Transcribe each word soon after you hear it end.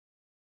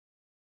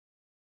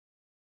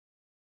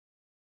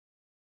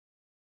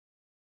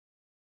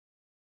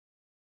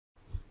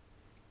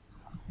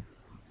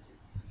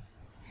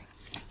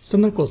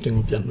standard costing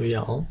ကိုပြန်နှွှေးရ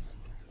အောင်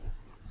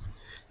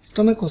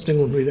standard costing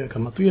ကိုနှွှေးတဲ့အခါ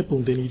မှာသူ့ရဲ့ပုံ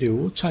သင်နည်းတွေ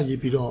ကိုချရေး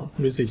ပြီးတော့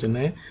နှွှေးစေခြင်း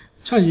နဲ့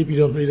ချရေးပြီး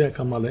တော့နှွှေးတဲ့အ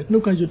ခါမှာလည်းနှု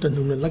တ်ကရွတ်တဲ့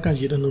နှုတ်နဲ့လက်က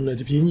ရေးတဲ့နှုတ်နဲ့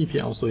တပြေးညီဖြ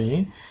စ်အောင်ဆိုရ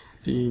င်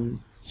ဒီ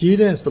ရေး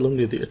တဲ့စလုံး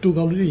တွေအတူ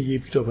ကောင်းလေးတွေရေး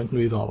ပြီးတော့ပဲ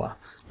နှွှေးသွားပါ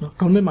နော်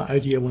ခေါင်းထဲမှာ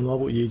idea ဝင်သွား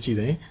ဖို့အရေးကြီး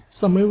တယ်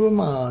summary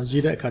မှာ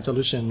ရေးတဲ့အခါကျ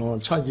လို့ရှိရင်တော့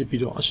ချရေး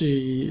ပြီးတော့အရှိ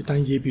အတို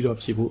င်းရေးပြီးတော့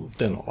ဖြည့်ဖို့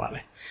တင်တော့ပါတ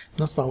ယ်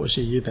နော်စာအုပ်အ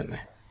ရှိရေးတယ်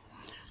နဲ့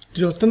ဒီ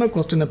တော့ standard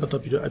costing နဲ့ပတ်သ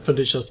က်ပြီးတော့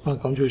advantages ဘာ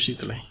ကောင်းကျိုးရှိ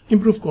သလဲ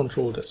improve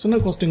control တဲ့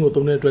standard costing ကို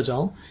သုံးတဲ့အတွက်ကြော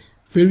င့်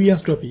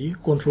variance တွက်ပြီး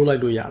control လို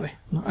က်လို့ရတယ်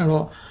နော်အဲ့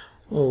တော့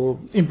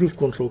improve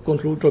control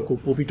အတွက်ကို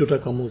ပို့ပြီးတိုးတ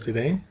က်ကောင်းမှုစေတ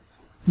ယ်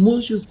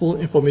more useful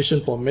information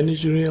for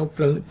managerial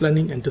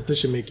planning and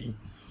decision making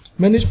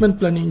management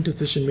planning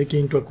decision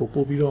making အတွက်ကို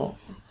ပို့ပြီးတော့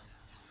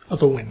အ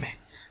သုံးဝင်တယ်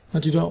နော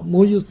က်ဒီတော့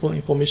more useful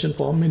information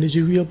for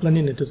managerial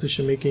planning and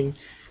decision making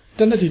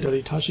standard data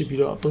တွေထားရှိပြီး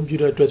တော့အသုံးပြု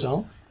တဲ့အတွက်ကြော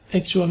င့်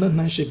actual နဲ့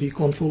နှိုင်းယှဉ်ပြီး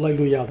control လိုက်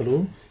လို့ရတယ်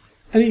လို့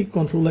အဲ့ဒီ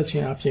control လိုက်ခြ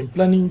င်းအပြင်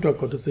planning အတွက်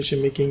ကို decision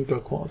making အတွ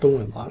က်ကိုအသုံးဝ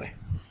င်ပါတယ်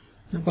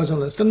နောက်ပါကြော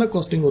င့်လဲ standard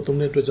costing ကိုသုံး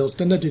တဲ့အတွက်ကြောင့်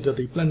standard data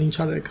တွေ planning ချ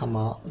တဲ့အခါ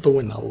မှာအသုံးဝ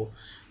င်တာပေါ့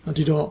နောက်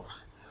ဒီတော့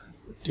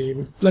ဒီ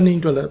planning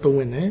အတွက်လည်းအသုံးဝ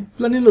င်တယ်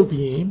planning လုပ်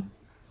ပြီးရင်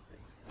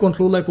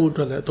control လိုက်ဖို့အ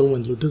တွက်လည်းအသုံးဝ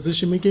င်တယ်လို့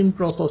decision making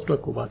process အတွ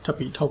က်ကိုပါထပ်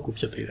ပြီးထောက်ကူ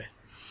ဖြစ်သေးတယ်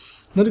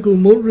နောက်တစ်ခု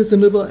more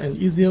reasonable and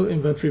easier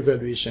inventory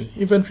valuation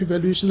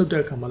လုပ်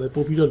တဲ့အခါမှာလည်း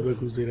ပိုပြီးတော့လွယ်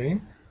ကူစေတယ်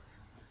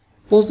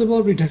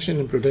possible reduction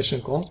in production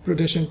cost တွက်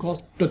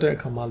တဲ့အ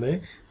ခါမှာလည်း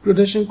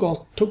production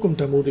cost ထုတ်ကုန်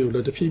တန်ဖိုးတွေကိုလ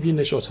ည်းတဖြည်းဖြည်း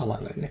နဲ့လျှော့ချလာ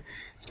နိုင်တယ်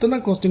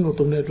standard costing ကို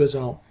သုံးတဲ့အတွက်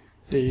ကြောင့်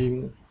ဒီ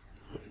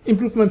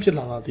improvement ဖြစ်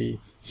လာတာဒီ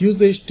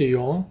usage တွေ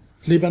ရော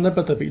labor နဲ့ပ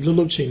တ်သက်ပြီး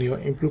လုပ်ချိန်တွေရော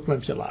improvement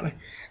ဖြစ်လာတယ်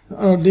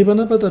labor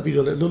နဲ့ပတ်သက်ပြီး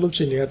တော့လည်းလုပ်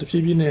ချိန်တွေကတဖြ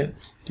ည်းဖြည်းနဲ့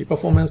ဒီ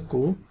performance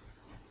ကို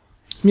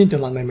မြင့်တ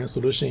က်လာနိုင်မယ်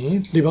ဆိုလို့ရှိရင်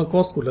labor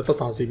cost ကိုလည်းသက်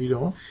သာစေပြီး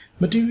တော့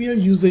material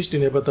usage တွေ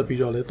နဲ့ပတ်သက်ပြီး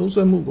တော့လည်းသုံး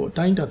စွဲမှုကိုအ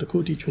တိုင်းအတာတစ်ခု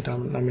အထိချွတ်ထား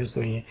နိုင်မယ်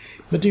ဆိုရင်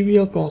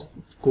material cost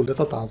ကိုလည်း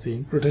သက်သာစေ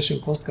production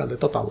cost ကလ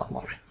ည်းသက်သာလာ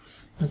မှာပဲ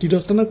ဒီ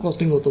တော့ standard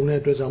costing ကိုသုံးတဲ့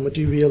အတွက်ကြောင့်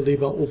material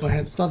labor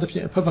overhead စသဖြ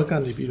င့်အဖက်ဖက်က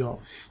နေပြီးတော့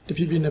တ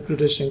ဖြည်းဖြည်းနဲ့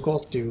production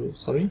cost တွေကို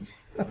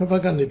အဖက်ဖ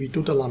က်ကနေပြီး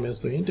တိုးတက်လာမယ်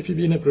ဆိုရင်တဖြည်း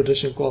ဖြည်းနဲ့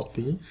production cost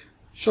တွေ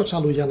short ချ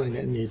လို့ရနိုင်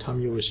တဲ့အနေအထား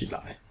မျိုးရှိလာ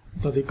တယ်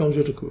ဒါဒီကောင်း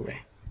ကျိုးတစ်ခုပဲ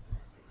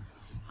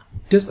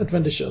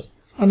disadvantages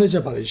အနေ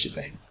နဲ့ပါလိမ့်ရှိတ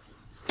ယ်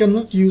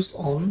cannot use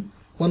on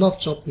one-off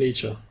job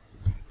nature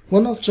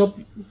one-off job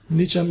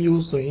nature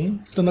မျိုးဆိုရင်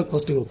standard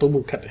costing ကိုသုံး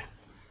ဖို့ခက်တယ်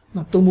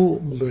နော်သုံးဖို့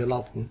မလွယ်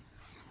တော့ဘူး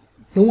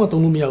လုံးဝ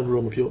သုံးလို့မရဘူး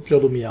တော့မပြော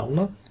လို့မရဘူး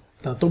နော်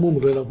ဒါသုံးဖို့မ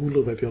လွယ်တော့ဘူး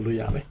လို့ပဲပြောလို့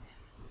ရတယ်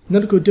နော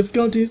က်တစ်ခု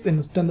difficulties in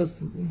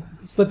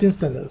setting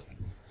standards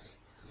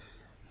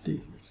ဒီ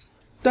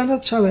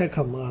standard ချတဲ့အ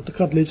ခါမှာတစ်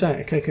ခါတလေကျရင်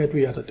အခက်အခဲ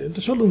တွေ့ရတတ်တယ်တ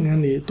ချို့လုပ်ငန်း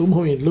တွေသို့မ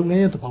ဟုတ်ရင်လုပ်င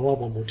န်းရဲ့သဘာဝ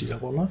ပေါ်မူတည်တာ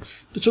ပေါ့နော်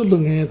တချို့လု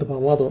ပ်ငန်းရဲ့သဘာ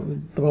ဝပေါ်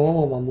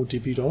မှာမူတ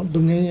ည်ပြီးတော့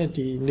လုပ်ငန်းရဲ့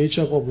ဒီ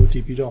nature ပေါ်မူတ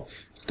ည်ပြီးတော့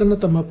standard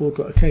သတ်မှတ်ဖို့အ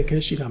တွက်အခက်အခဲ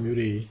ရှိတာမျိုး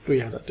တွေတွေ့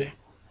ရတတ်တယ်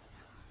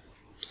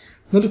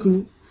နောက်တစ်ခု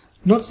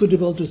not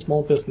suitable to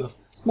small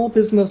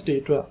business တွေ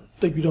အတွက်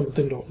တိတ်ပြီးတော့မသ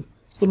င့်တော့ဘူး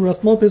ဆိုတော့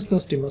small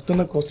business တွေမှာ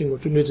standard costing ကို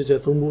တွင်တွင်ကြဲ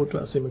သုံးဖို့အတွ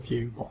က်အဆင်မပြေ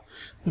ဘူးပေါ့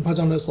။ဘာ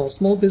ကြောင့်လဲဆိုတော့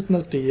small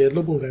business တွေရဲ့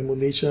လုပ်ပုံကိုင်မှု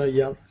nature အ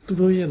ရသူ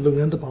တို့ရဲ့လုပ်င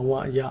န်းသဘာဝ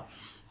အရ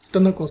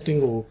standard costing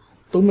ကို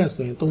သုံးမယ်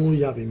ဆိုရင်သုံးလို့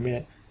ရပြီမဲ့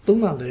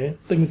သုံးတာလည်း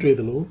တိတ်မတွေ့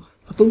သလို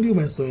အသုံးပြု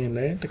မယ်ဆိုရင်လ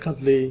ည်းတစ်ခါတ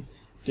လေ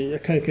ဒီအ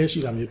ခက်အခဲရှိ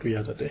တာမျိုးတွေ့ရ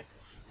တတ်တယ်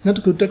။နောက်တ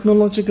စ်ခု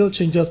technological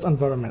changes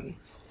environment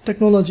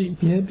technology အ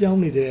မြဲပြောင်း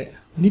နေတဲ့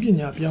နည်းပ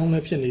ညာပြောင်းလဲ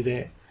ဖြစ်နေ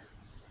တဲ့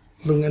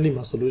လုပ်ငန်းတွေ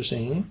မှာဆိုလို့ရှိ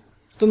ရင်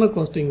standard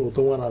costing ကို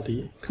သုံးရတာဒီ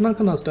ခဏ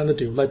standard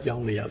တွေကိုလိုက်ပြော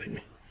င်းနေရလိမ့်မ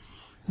ယ်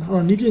။နော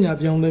က်နည်းပညာ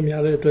ပြောင်းလဲ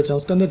များတဲ့အတွက်ကြော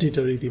င့် standard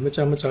data တွေဒီမ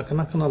ကြာခ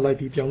ဏလိုက်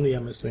ပြီးပြောင်းနေရ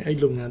မယ်ဆိုရင်အဲ့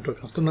လုပ်ငန်းအတွက်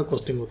က standard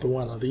costing ကိုသုံး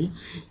ရတာဒီ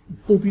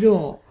ပို့ပြီး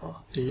တော့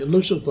ဒီအလု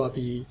ပ်ရှုပ်သွား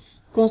ပြီး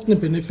cost နဲ့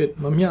benefit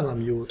မမျှတာ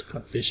မျိုးတစ်ခါ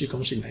လေရှိကော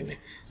င်းရှိနိုင်တယ်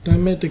။ဒါပေ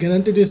မဲ့တကယ်တ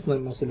မ်း ticket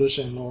line မှာဆိုလို့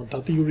ရှိရင်တော့ဒါ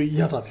theory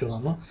ရတာပြောတာ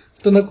နော်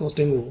standard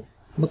costing ကို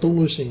မသုံး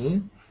လို့ရှိရင်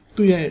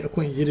သူ့ရဲ့အခွ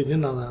င့်အရေးတွေ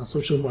နဲ့နာလာ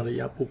social မှာလည်း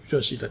ရပို့ပြီး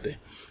တော့ရှိတတ်တယ်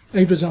။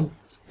အဲ့ဒီအတွက်ကြောင့်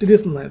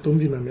ticket line အသုံး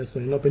ပြုနိုင်မယ်ဆို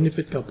ရင်တော့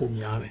benefit ကပို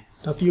များတယ်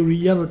။ဒါ theory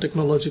ရတော့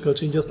technological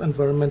changes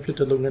environment ဖြစ်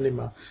တဲ့လုပ်ငန်းတွေ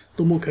မှာ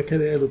သုံးဖို့ခက်ခဲ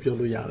တယ်လို့ပြော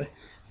လို့ရတယ်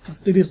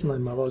။ ticket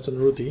line မှာတော့ကျွန်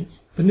တော်တို့ဒီ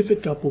benefit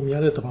ကပို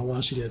များတဲ့သဘာဝ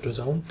ရှိတဲ့အတွက်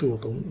ကြောင့်သူ့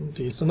ကို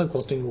ဒီ standard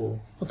costing ကို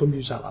အသုံး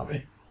ပြုကြတာပဲ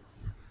။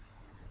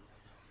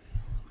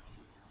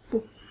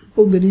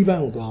ပုံသဏ္ဍာန်ပို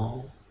င်းကိုတော့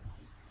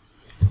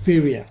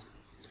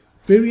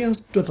variance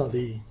တွက်တာ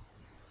ဒီ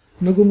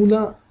ငကုမူလ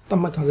သတ်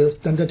မှတ်ထားတဲ့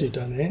standard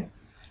data နဲ့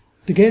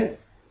တကယ်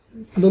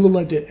အလုပ်လုပ်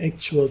လိုက်တဲ့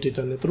actual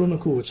data နဲ့သူတို့နှ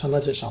စ်ခုကိုခြား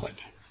နားချက်ရှာလိုက်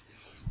တယ်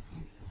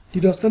ဒီ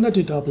တော့ standard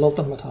data ဘယ်လောက်သ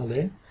တ်မှတ်ထားလဲ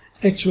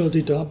actual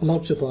data ဘယ်လော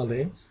က်ဖြစ်သွားလဲ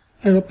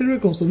အဲ့တော့ period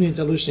ကုန်ဆုံးရင်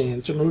ကြလို့ရှိရင်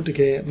ကျွန်တော်တို့တ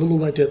ကယ်လုပ်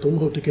လိုက်တဲ့သို့မ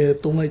ဟုတ်တကယ်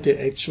သုံးလိုက်တဲ့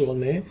actual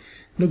နဲ့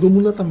ငကုမူ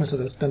လသတ်မှတ်ထား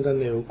တဲ့ standard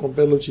နဲ့ကို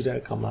compare လုပ်ကြည့်တဲ့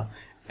အခါမှာ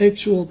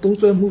actual သုံး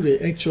စွဲမှုတွေ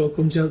actual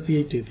ကုန်ကျစ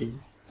ရိတ်တွေဒီ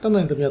တတ်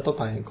နိုင်သမျှသက်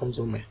သာရင်အကောင်း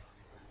ဆုံးပဲ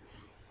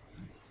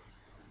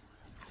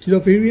ဒီ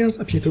တော့ variance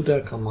အဖြစ်ထုတ်တဲ့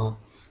အခါမှာ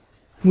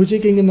ငွေ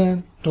ကြေးကိန်းကဏ္ဍ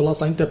ဒေါ်လာ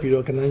ဆိုင်တက်ပြီး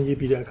တော့ကဏ္ဍရေး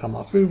ပြီးတဲ့အခါ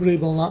မှာ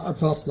favorable လား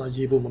adverse လား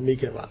ရေးဖို့မမေ့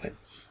ခဲ့ပါနဲ့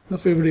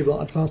။ favorable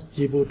adverse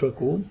ရေးဖို့အတွက်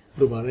ကို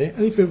လိုပါတယ်။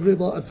အဲဒီ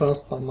favorable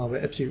adverse ပါမှာပဲ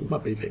အဖြစ်မှ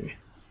တ်ပေးလိမ့်မယ်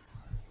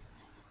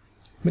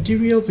။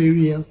 material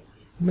variance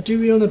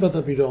နဲ့ပတ်သ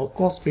က်ပြီးတော့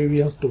cost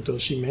variance total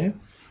ရှိမယ်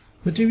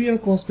material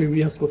cost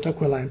variance ကိုထပ်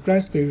ခွဲလိုက်ရင်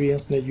price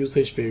variance နဲ့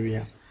usage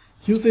variance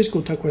usage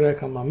ကိုထပ်ခွဲတဲ့အ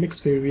ခါမှာ mix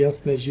variance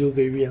နဲ့ yield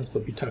variance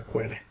ဆိုပြီးထပ်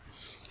ခွဲတယ်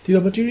ဒီ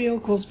တော့ material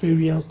cost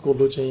variance ကို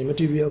လိုချင်ရင်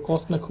material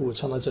cost နှစ်ခုကို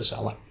ခြားနားချက်ရှာ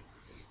လိုက်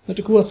နောက်တ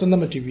စ်ခုက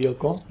standard material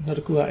cost နောက်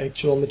တစ်ခုက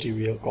actual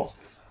material cost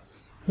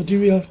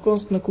material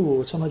cost နှစ်ခုကို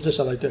ခြားနားချက်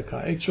ရှာလိုက်တဲ့အခါ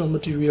actual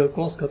material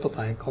cost ကသက်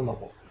သာရင်ကောင်းတော့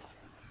ပေါ့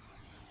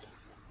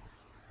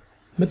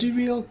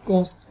material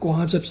cost ကို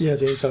ဟာချက်ဖြစ်ရ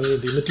ခြင်းအကြောင်းရ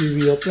င်းဒီ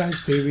material price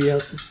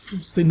variance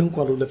စိတ်နှုန်း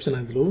ကွာလို့လည်းဖြစ်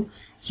နိုင်တယ်လို့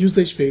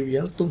usage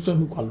variance သုံးစွဲ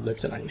မှုကွာလို့လည်း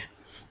ဖြစ်နိုင်တယ်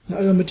။နော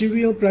က်အဲ့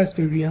material price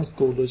variance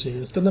ကိုလို့ချင်း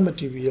standard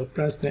material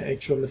price နဲ့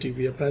actual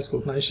material price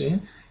ကိုနှိုင်းယှဉ်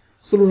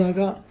ဆိုလိုတာ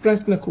က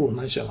price နှစ်ခုကို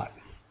နှိုင်းယှဉ်လိုက်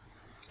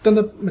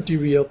standard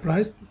material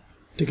price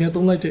တကယ်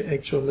သုံးလိုက်တဲ့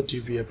actual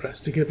material price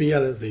တကယ်ပေးရ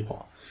တဲ့ဈေး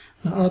ပေါ့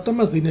။နောက်အဲ့သတ်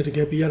မှတ်ဈေးနဲ့တက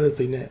ယ်ပေးရတဲ့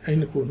ဈေးနဲ့အဲ့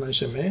နှစ်ခုကိုနှိုင်း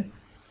ယှဉ်မယ်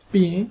။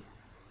ပြီးရင်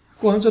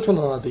ကွာချက်ထွက်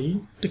လာတာဒီ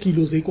1ကီ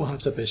လိုဈေးကွာ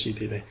ချက်ပဲရှိ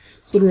သေးတယ်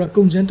ဆိုလိုတာ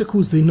ကုန်ကျန်းတစ်ခု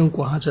ဈေးနှုန်း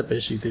ကွာချက်ပဲ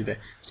ရှိသေးတယ်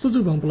စုစု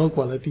ပေါင်းဘယ်လောက်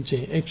ကွာလဲသိချ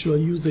င် actual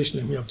usage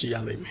နဲ့မြောက်ကြည့်ရ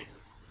လိမ့်မယ်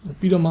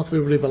ပြီးတော့မှ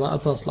favorable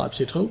advance လာဖြ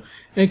စ်ထုတ်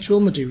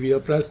actual material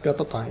price က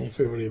တတိုင်း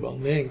favorable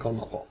နဲ့ကောင်း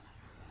တော့ပေါ့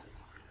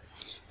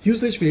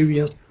usage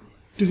variance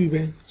တူတူ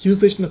ပဲ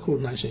usage နှစ်ခု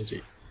နှိုင်းယှဉ်ကြ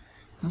ည့်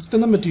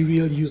standard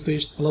material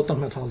usage ဘယ်လောက်သတ်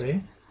မှတ်ထားလဲ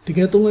တက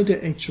ယ်သုံးလိုက်တဲ့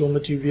actual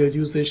material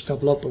usage က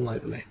ဘယ်လောက်သုံးလို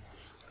က်တယ်လဲ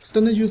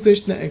standard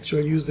usage နဲ့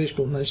actual usage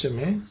ကိုနှိုင်းယှဉ်မ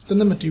ယ်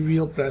standard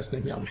material price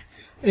နဲ့မြောက်မယ်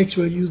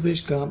actual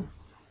usage က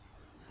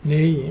န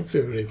ည်းရင်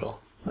favorable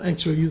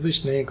actual usage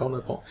နည်းရင်ကောင်းတ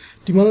ယ်ပေါ့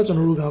ဒီမှာတော့ကျွန်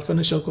တော်တို့က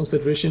financial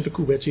consideration တစ်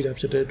ခုပဲကြည့်တာ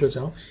ဖြစ်တဲ့အတွက်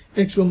ကြောင့်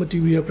actual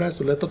material price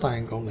ဆိုလည်းသက်သာရ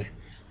င်ကောင်းတယ်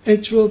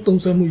actual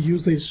သုံးစွဲမှု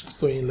usage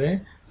ဆိုရင်လည်း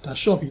ဒါ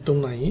short ပြီး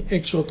သုံးနိုင်ရင်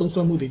actual သုံး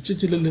စွဲမှုတွေကြစ်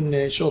ကြစ်လက်လက်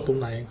နဲ့ short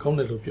သုံးနိုင်ရင်ကောင်း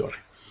တယ်လို့ပြောတ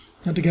ယ်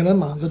။တကယ်တမ်း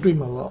မှာလက်တွေ့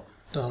မှာတော့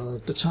ဒါ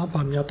တခြား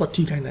ဘာများတော့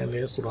ထိခိုက်နိုင်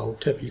လဲဆိုတာကို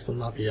ထည့်ပြီးစဉ်း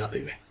စားပြရ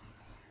သေးတယ်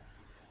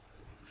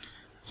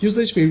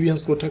usage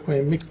variance ကိုထပ်ခွ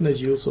င့် mix နဲ့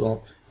yield ဆိုတော့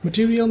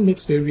material mix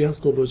variance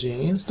ကိုလိုချင်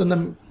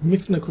standard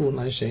mix နဲ့ကို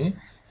နှိုင်းယှဉ်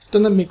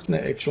standard mix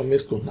နဲ့ actual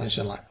mix ကိုနှိုင်းယှ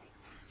ဉ်လိုက်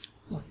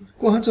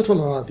ကိုဟာချက်ထွက်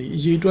လာတာဒီအ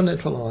ရေးအတွက်နဲ့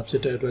ထွက်လာတာဖြ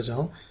စ်တဲ့အတွက်ကြော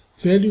င့်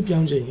value ပြော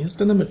င်းချင်ရင်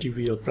standard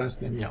material price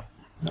နဲ့မြောက်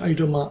အဲ့ဒီ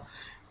တော့မှ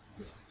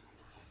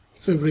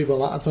favorable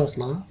လား adverse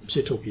လားအဖြ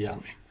စ်ထုတ်ပြရ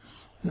မယ်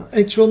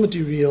actual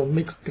material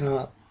mix က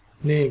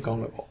နည်းကော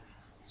င်းတယ်ပေါ့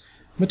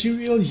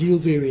material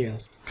yield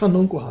variance ထွက်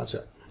နှုန်းကိုဟာချ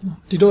က်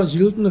ဒီတော့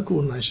yield နဲ့ကို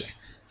နှိုင်းယှဉ်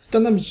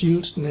standard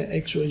yield နဲ့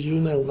actual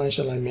yield နဲ့နှိုင်း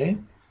ယှဉ်လိုက်မယ်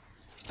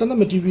standard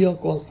material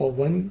cost for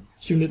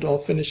 1 unit of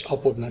finished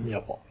output နဲ့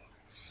မြောက်ပေါ့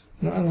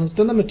နော်အဲ့တော့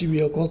standard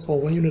material cost for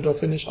 1 unit of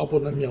finished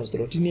output နဲ့မြောက်ဆို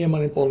တော့ဒီနေရာမှာ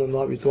ပေါ်လွင်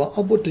သွားပြီသူက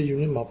output တစ်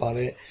unit မှာပါ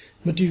တဲ့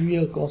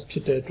material cost ဖြ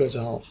စ်တဲ့အတွက်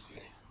ကြောင့်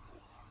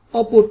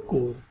output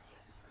ကို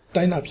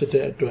တိုင်းတာဖြစ်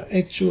တဲ့အတွက်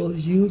actual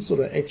yield ဆို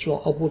တဲ့ actual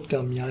output က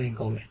များရင်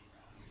ကောင်းတယ်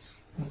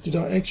ဒီ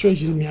တော့ actual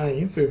yield များရ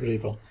င်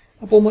favorable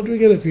အပေါ်မှာတွေ့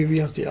ခဲ့တဲ့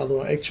variance တွေအ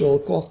လုံး actual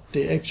cost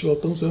တွေ actual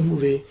သုံးစွဲမှု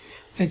တွေ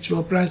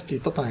actual price တွေ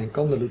တက်တိုင်း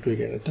ကောင်းတယ်လို့တွေ့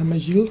ခဲ့တယ်ဒါပေ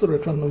မဲ့ yield ဆို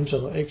တဲ့ထွက်နှုန်းကျ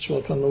တော့ actual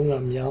ထွက်နှုန်းက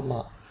များမှ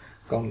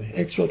ကောင်းတယ်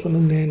actual ထွက်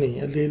နှုန်းနည်းနေရ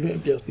င်အလေလွင့်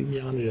အပျက်စီး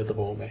များနေတဲ့သ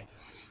ဘောပဲ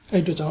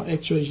အဲ့အတွက်ကြောင့်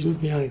actual yield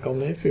များရင်ကောင်း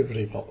တယ်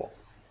favorable ပေါ့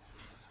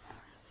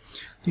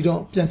ဒီတော့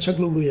ပြန် check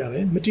လုပ်လို့ရတ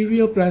ယ်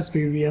material price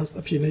variance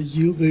အဖြစ်နဲ့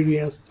yield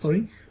variance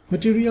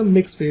material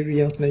mix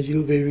variance နဲ့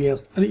yield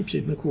variance အဲ့ဒီအဖြ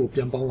စ်နှစ်ခုကိုပြ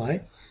န်ပေါင်းလိုက်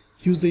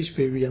usage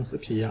variance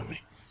အဖြစ်ရမ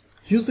ယ်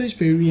usage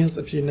variance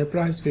အဖြစ်နဲ့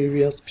price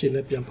variance အဖြစ်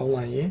နဲ့ပြန်ပေါင်း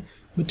လိုက်ရင်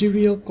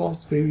material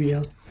cost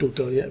variance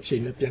total ရဲ့အဖြစ်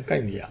နဲ့ပြန်ကို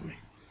က်နေရမယ်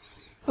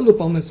အဲ့လို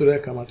ပေါင်းနေဆိုတဲ့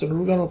အခါမှာကျွန်တော်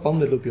တို့ကတော့ပေါင်း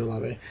တယ်လို့ပြောတာ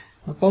ပဲ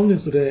ပေါင်းနေ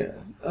ဆိုတဲ့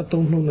အ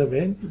သုံးနှုန်းနဲ့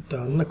ပဲ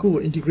ဒါနှစ်ခု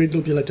ကို integrate လု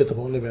ပ်ပြလိုက်တဲ့သ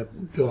ဘောနဲ့ပဲ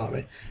ပြောတာပဲ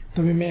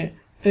ဒါပေမဲ့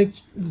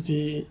ဒီ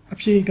အ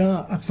ဖြေက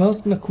advance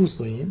နှစ်ခု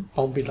ဆိုရင်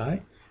ပေါင်းပြလိုက်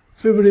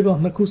favorable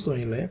နှစ်ခုဆို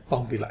ရင်လည်းပေါ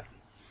င်းပြလိုက်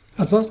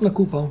advance နှစ်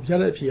ခုပေါင်းရ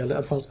တဲ့အဖြေကလည်း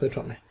advance ပဲထွ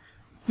က်မယ်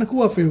နှစ်ခု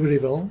က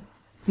favorable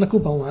နှစ်ခု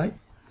ပေါင်းလိုက်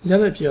ရ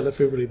တဲ့အဖြေကလည်း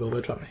favorable ပဲ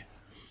ထွက်မယ်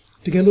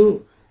တကယ်လို့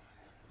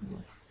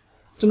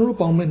ကျွန်တော်တို့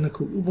ပေါင်းမဲ့နှစ်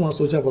ခုဥပမာ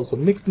ဆိုကြပါစို့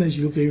mix နဲ့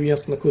yield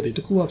variance နှစ်ခုတည်းတ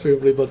စ်ခုက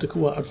favorable တစ်ခု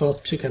က adverse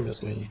ဖြစ်ခဲ့မယ်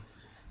ဆိုရင်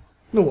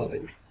နှုတ်ပါလိ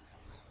မ့်မယ်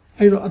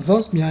အဲ့တော့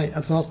adverse များရင်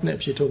adverse နဲ့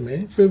အဖြစ်ထုတ်မယ်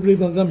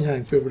favorable ကများရ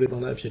င်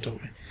favorable နဲ့အဖြစ်ထုတ်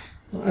မယ်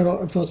အဲ့တော့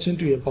adverse ချင်း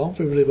တူရင်ပေါင်း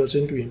favorable ချ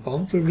င်းတူရင်ပေါ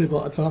င်း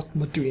favorable adverse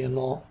မတူရင်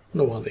တော့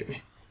နှုတ်ပါလိမ့်မ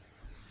ယ်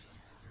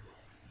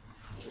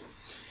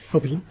ဟု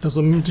တ်ပြီဒါ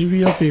ဆို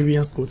material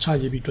variance ကိုချ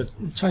ရေးပြီး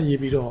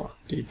တော့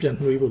ဒီပြန်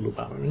နှွေးဖို့လို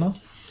ပါမယ်နော်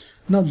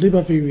နောက်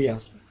labor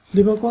variance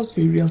labor cost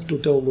variance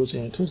total လို့ချ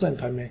င်းထုံးစံ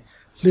တိုင်းပဲ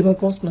labor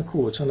cost နှစ်ခု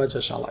ကိုခြားလိုက်ချ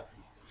က်ရှာလိုက်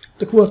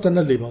တစ်ခုက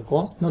standard labor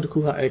cost နောက်တစ်ခု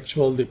က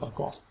actual labor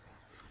cost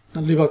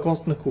နောက် labor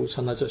cost နှစ်ခုကို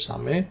ခြားလိုက်ချက်ရှာ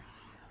မယ်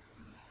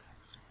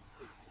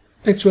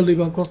actual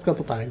labor cost က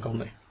တတိုင်းကောင်း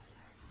တယ်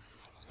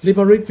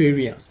labor rate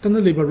variance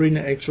standard labor rate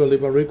နဲ့ actual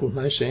labor rate ကို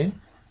နှိုင်းယှဉ်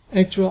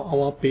actual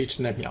hour page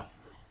နဲ့မြောက်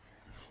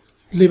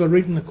labor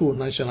rate နှစ်ခုကို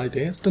နှိုင်းယှဉ်လိုက်တ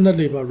ယ် standard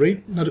labor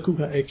rate နောက်တစ်ခု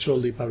က actual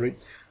labor rate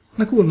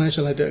နှစ်ခုကိုနှိုင်းယှ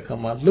ဉ်လိုက်တဲ့အခါ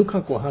မှာလောက်ခ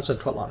ကွာဟချက်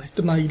ထွက်လာတယ်တ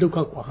နာရီလောက်ခ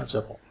ကွာဟချ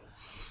က်ပေါ့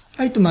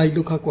အဲ့တနာရီ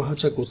လောက်ခကွာဟ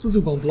ချက်ကိုစုစု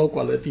ပေါင်းဘလောက်ก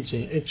ว่าလဲသိချ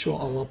င် actual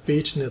hour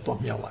page နဲ့တော့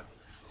မြောက်လိုက်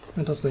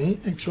အဲ့ဒါဆိုရင်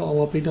actual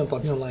hour page နဲ့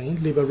တော့မြောက်လိုက်ရင်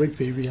labor rate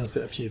variance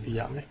အဖြစ်သိ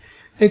ရမယ်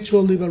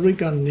actual labor rate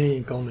ကနေရ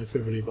င်ကောင်းတယ်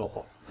favorable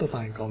ပေါ့တ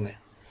တိုင်းကောင်းတယ်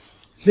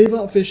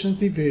labor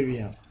efficiency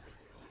variance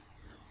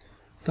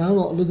ဒါက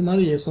တော့အလုပ်သမား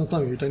တွေရဲ့စွမ်းဆော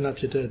င်ရည်တိုင်းတာ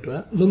ဖြစ်တဲ့အတွ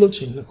က်အလုပ်လုပ်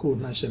ချိန်နှစ်ခု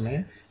နှိုင်းယှဉ်မယ်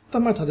သ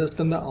တ်မှတ်ထားတဲ့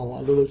standard hour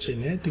အလုပ်လုပ်ချိန်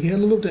နဲ့တကယ်အ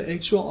လုပ်လုပ်တဲ့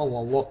actual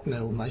hour work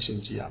နဲ့ကိုနှိုင်းယှဉ်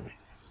ကြည့်ရမယ်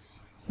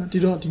ဒီ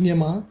တော့ဒီနေရာ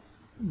မှာ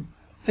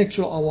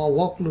actual hour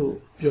work လို့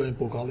ပြောရင်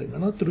ပိုကောင်းလိမ့်မယ်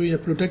နော်သူတို့ရဲ့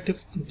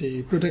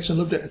protection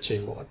လုပ်တဲ့အချိ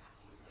န်ပေါ့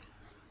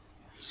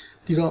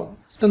ဒီတော့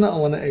standard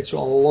hour နဲ့ actual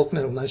hour work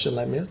နဲ့ကိုနှိုင်းယှဉ်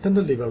လိုက်မယ်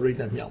standard labor rate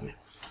နဲ့မြောက်မယ်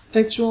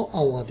actual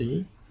hour ဒီ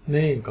န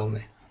ည်းရင်ကောင်းတ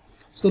ယ်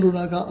ဆိုလို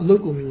တာကအလု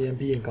ပ်ကိုမြင်မြန်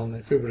ပြီးရင်ကောင်းတ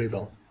ယ်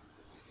favorable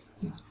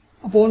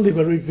upon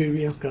labor rate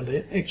variance ကလ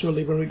ည်း actual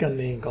labor rate က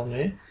နေရင်ကောင်းတ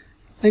ယ်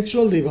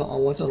actual labor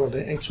hour ကျတော့လ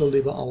ည်း actual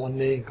labor hour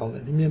နေရင်ကောင်းတ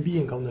ယ်မြင်မြန်ပြီးရ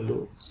င်ကောင်းတယ်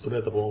လို့ဆို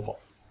တဲ့သဘောပေါ့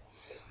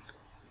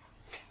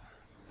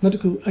နောက်တ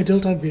စ်ခု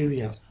idle time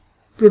variance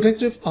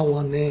productive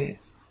hour နဲ့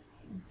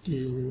ဒီ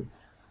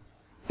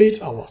paid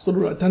hour ဆို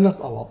လိုတာ attendance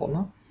hour ပေါ့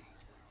နော်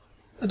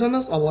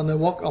attendance hour နဲ့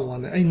work hour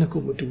နဲ့အဲ့နှစ်ခု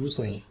မတူဘူး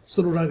ဆိုရင်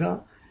ဆိုလိုတာက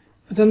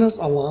attendance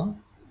hour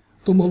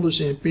သို့မဟုတ်လို့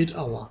ရှိရင် paid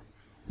hour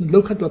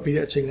လောက်ခတ်တော့ပြီး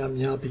တဲ့အချိန်က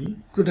များပြီး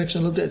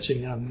production လုပ်တဲ့အချိန်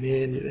ကန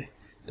ည်းနေတယ်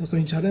ဒါဆို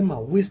ရင်ခြားထဲမှာ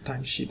waste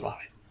time ရှိသွား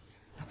တယ်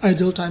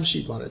idle time ရှိ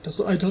သွားတယ်ဒါ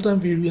ဆို idle time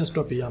variance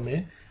တွက်ပြရမ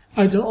ယ်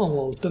idle hour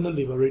ကို standard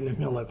labor rate နဲ့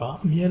မြှောက်လိုက်ပါ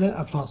အမြဲတမ်း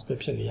advance ပဲ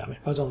ဖြစ်နေရမယ်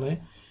ဘာကြောင့်လဲ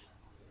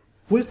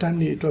waste time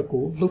တွေအတွက်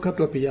ကိုလောက်ခတ်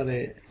တွက်ပြရ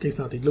တဲ့ကိစ္စ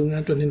ဒီလုပ်င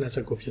န်းအတွက်နှိမ့်နှံချ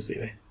က်ကိုဖြစ်စေ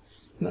တယ်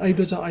အဲ့အ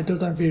တွက်ကြောင့် idle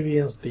time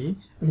variance ဒီ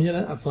အမြဲတ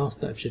မ်း advance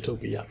နဲ့ဖြစ်ထုတ်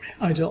ပြရမယ်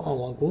idle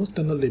hour ကို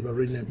standard labor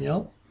rate နဲ့မြှော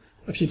က်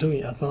အဖြစ်ထုတ်ရ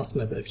င် advanced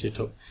နဲ့ပဲအဖြစ်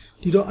ထုတ်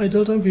ဒီတော့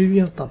idle time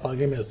variance တာပါ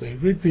ခဲ့မယ်ဆိုရင်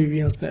rate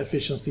variance နဲ့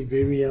efficiency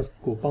variance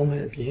ကိုပေါင်း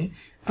တဲ့အပြင်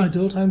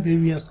idle time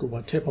variance ကိုပါ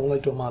ထည့်ပေါင်းလို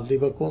က်တော့မှ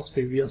labor cost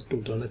variance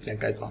total နဲ့ပြန်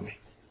ကိုက်သွားမယ်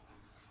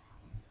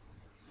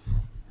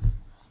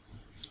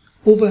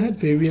overhead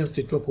variance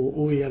တွေတွက်ဖို့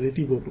OAR တွေ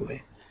သိဖို့လိုတ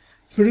ယ်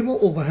variable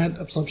overhead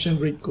absorption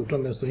rate ကိုတွ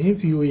က်မယ်ဆိုရင်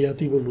VOAR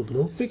သိဖို့လိုတယ်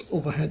လို့ fixed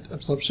overhead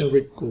absorption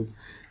rate ကို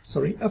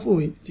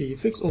FOA ဒီ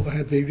fixed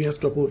overhead variance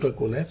တွက်ဖို့အတွက်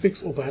ကိုလည်း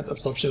fixed overhead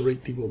absorption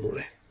rate သိဖို့လို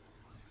တယ်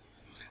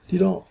ဒီ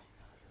တော့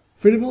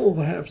variable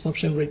overhead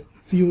absorption rate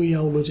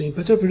VOAR ကိုလိုချင်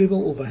budget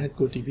variable overhead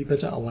ကိုတည်ပြီး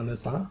budget hour နဲ့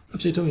စာအ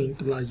ဖြစ်ထုတ်ရင်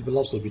တလားကြီးဘယ်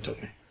လောက်ဆိုပြီးထုတ်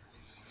မယ်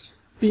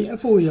ပြီး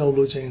FOAR ကို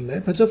လိုချင်လ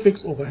ည်း budget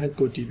fixed overhead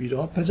ကိုတည်ပြီး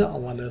တော့ budget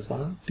hour နဲ့စာ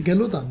တကယ်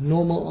လို့သာ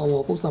normal hour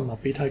ပုံစံမှာ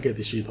ပေးထားခဲ့သ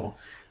ည်ရှိတော့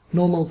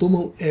normal သို့မ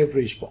ဟုတ်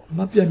average ပေါ့မ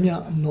ပြတ်မြ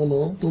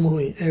normal သို့မဟု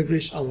တ်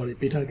average hour တွေ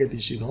ပေးထားခဲ့သ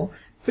ည်ရှိတော့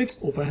fixed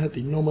overhead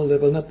ဒီ normal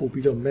level နဲ့ပို့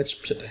ပြီးတော့ match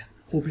ဖြစ်တယ်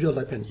ပို့ပြီးတော့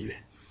လိုက်ဖက်ညီတ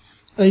ယ်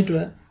အဲ့ဒီအတွ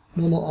က်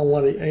normal hour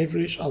တွေ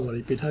average hour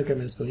တွေပေးထားခဲ့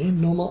မယ်ဆိုရင်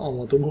normal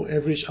hour သို့မဟုတ်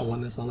average hour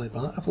နဲ့စားလိုက်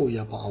ပါ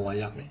FOAR ပါ hour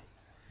ရမယ်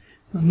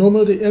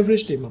normal တွေ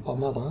average တွေမှာပါ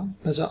မှသာ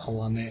budget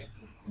hour နဲ့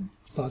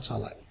စားချ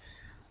လိုက်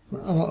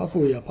အဲ့တော့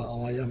FOAR ပါ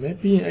hour ရမယ်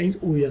ပြီးရင်အဲ့ဒီ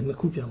OAR နှစ်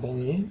ခုပြန်ပေါင်း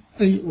ရင်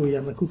အဲ့ဒီ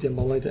OAR နှစ်ခုပြန်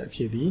ပေါင်းလိုက်တဲ့အဖြ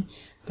စ်ဒီ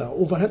ဒါ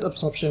overhead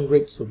absorption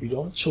rate ဆိုပြီး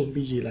တော့ခြုံ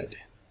ပြီးရေးလိုက်တ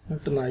ယ်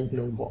တနင်္လာရီ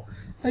နှုန်းပေါ့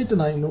အဲ့တနင်္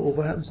လာရီနှုန်း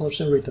overhead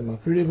absorption rate မှာ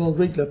variable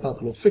rate လည်းပါတ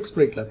ယ်လို့ fixed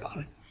rate လည်းပါတ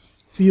ယ်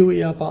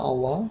VOAR per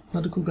hour နော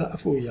က်တစ်ခုက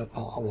FOAR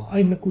per hour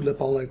အဲ့နှစ်ခုလည်း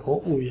ပေါင်းလိုက်တော့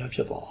OAR ဖြ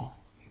စ်သွားအောင်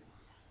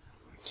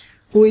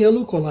OAR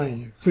လို့ခေါ်လိုက်ရ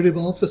င်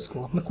variable fixed က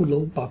နှစ်ခု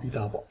လုံးပါပြီး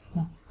သားပေါ့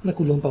နော်နှစ်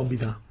ခုလုံးပေါင်း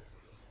ပြီးသား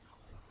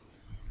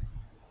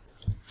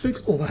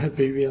fixed overhead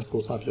variance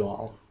ကိုစပြော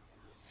အောင်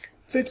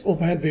fixed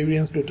overhead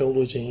variance total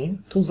လို့ချင်း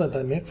ထုံးစံ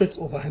တိုင်းပဲ fixed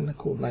overhead နှစ်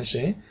ခုနှိုင်းယှ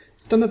ဉ်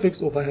standard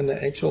fixed overhead နဲ့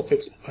actual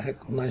fixed overhead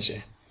ကိုနှိုင်းယှ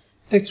ဉ်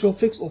actual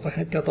fixed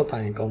overhead ကတော့တို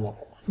င်းကောင်းမှာ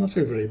ပေါ့ not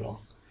favorable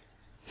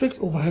fixed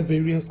overhead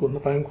variance ကိုနှ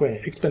စ်ပိုင်းခွဲ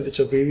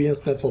expenditure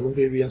variance နဲ့ volume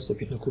variance ဆို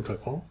ပြီးနှစ်ခုထွက်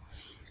ပေါ့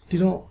ဒီ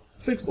တော့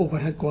fixed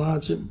overhead က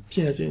ဖြ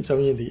စ်ရခြင်းအကြော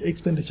င်းရင်းဒီ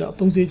expenditure အ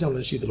သုံးစရိတ်ကြောင့်လ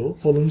ည်းရှိသလို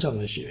volume ကြောင့်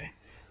လည်းရှိတယ်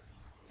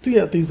သူ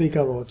ရဲ့အသေးစိတ်က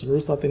တော့ကျွန်တော်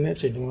တို့စာသင်တဲ့အ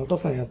ချိန်တုန်းကသ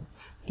က်ဆိုင်ရာ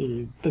ဒီ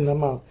တင်န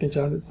မှာတင်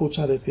ကြားပို့ချ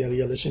တဲ့ဆရာ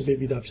ကြီးကလည်းရှင်းပြ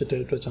ပြီးသားဖြစ်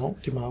တဲ့အတွက်ကြောင့်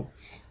ဒီမှာ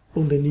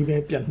ပုံသင်နည်းပဲ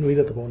ပြန်နှွေး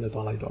တဲ့သဘောနဲ့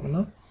သွားလိုက်တော့မယ်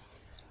နော်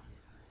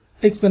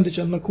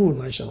expenditure နှစ်ခုကို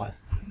နှိုင်းယှဉ်လိုက်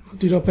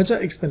ဒီတော့ budget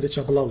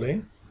expenditure ဘယ်လောက်လဲ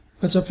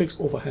budget fixed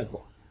overhead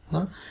ပေါ့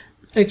နော်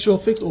actual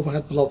fixed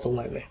overhead ဘယ်လောက်သုံး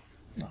လိုက်လဲ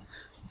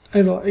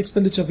အဲ့တော့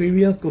expenditure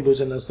variance ကိုလို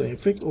ချင်တယ်ဆိုရင်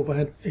fixed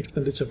overhead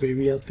expenditure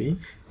variance ဒီ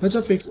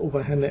budget fixed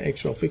overhead နဲ့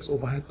actual fixed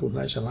overhead ကို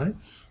နှိုင်းယှဉ်လိုက်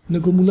င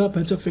ကူမူလ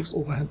budget fixed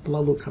overhead ဘယ်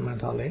လောက်လို့ခန့်မှန်း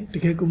ထားလဲတ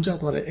ကယ်ကုန်ကျ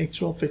သွားတဲ့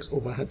actual fixed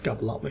overhead ကဘ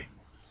ယ်လောက်လဲ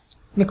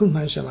နှစ်ခု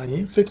နှိုင်းယှဉ်လိုက်ရ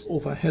င် fixed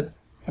overhead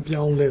အ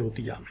ပြောင်းလဲကို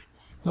သိရမယ်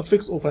နော်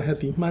fixed overhead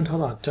ဒီမှန်းထား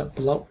တာတက်ဘ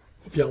ယ်လောက်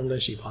အပြောင်းလဲ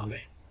ရှိသွားလဲ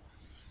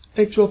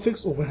actual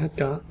fixed overhead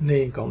ကနေ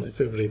ရင်ကောင်းတယ်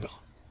favorable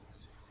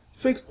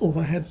fixed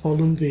overhead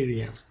volume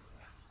variance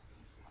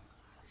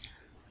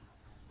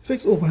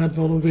fixed overhead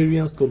volume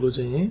variance ကိုလို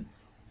ချင်ရင်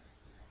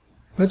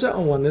budget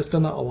hour နဲ့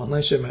standard hour နှို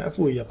င်းယှဉ်မယ်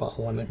FOAR per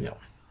hour နဲ့မြော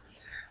က်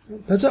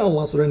budget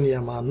hour ဆိုတဲ့နေ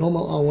ရာမှာ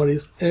normal hour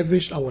is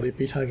average hour တွေ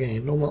ပေးထားခဲ့ရ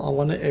င် normal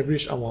hour နဲ့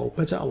average hour ကို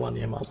budget hour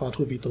နေရာမှာအစား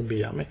ထိုးပြီးသုံး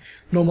ပေးရမယ်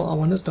normal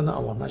hour နဲ့ standard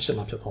hour နှိုင်းယှဉ်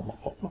လာဖြစ်သွားမှာ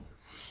ပေါ့နော်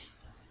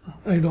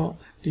အဲ့တော့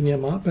ဒီနေရာ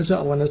မှာ budget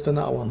hour နဲ့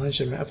standard hour နှိုင်း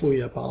ယှဉ်မယ်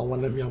FOAR per hour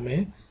နဲ့မြောက်မ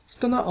ယ်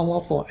standard hour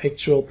for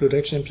actual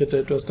production ဖြစ်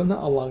တဲ့အတွက်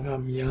standard hour က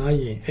များ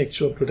ရင်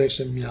actual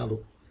production များ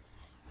လို့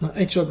နော်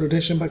actual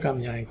production ဘက်က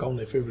များရင်ကောင်းတ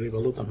ယ်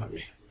favorable လို့သတ်မှတ်မ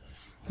ယ်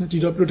ဒီ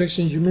တော့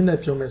production unit နဲ့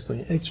ပြောမယ်ဆိုရ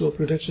င် actual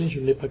production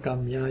unit ဘက်က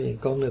များရင်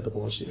ကောင်းတဲ့သ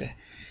ဘောရှိတယ်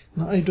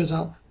နော်အဲ့အတွက်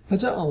ကြောင့်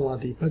budget hour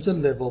ဒီ budget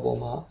level ပေါ်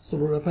မှာဆို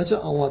လိုတာ budget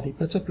hour ဒီ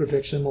budget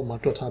production ပေါ်မှာ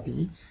တွက်ထား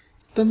ပြီး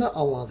standard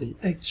hour ဒီ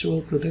actual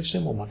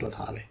production ပေါ်မှာတွက်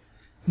ထားတယ်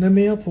နာမ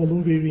ည်က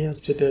volume variance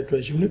ဖြစ်တဲ့အတွ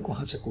က် unit ကွာ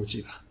ချက်ကိုကြ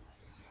ည့်ပါ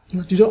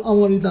ဒီတော့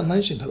hour တွေတာနို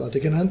င်ရှင်ထားတာတ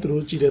ကယ်တမ်းသူ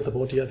တို့ကြည့်တဲ့သ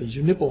ဘောတရားဒီ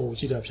unit ပုံကို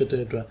ကြည့်တာဖြစ်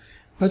တဲ့အတွက်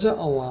budget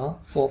hour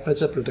for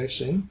budget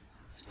production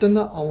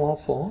standard hour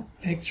for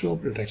actual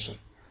production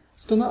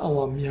standard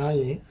hour များ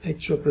ရင်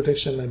actual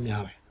production လည်း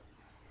များတ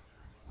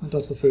ယ်ဒါ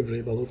ဆို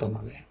favorable လို့သတ်မှ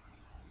တ်မယ်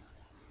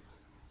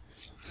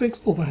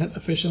fixed overhead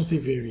efficiency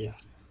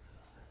variance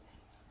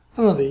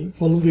အဲ့ဒါဒီ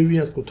volume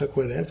variance ကိုထပ်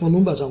ခွဲတယ်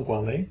volume ဘာကြောင့်ကွာ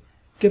လဲ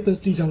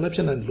capacity ကြောင့်လည်းဖြ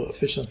စ်နိုင်တယ်လို့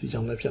efficiency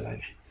ကြောင့်လည်းဖြစ်နိုင်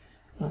တယ်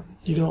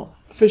ဒီတော့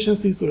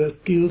efficiency ဆိုတဲ့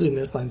skill တွေ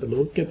နဲ့ဆိုင်တယ်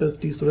လို့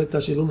capacity ဆိုတဲ့တာ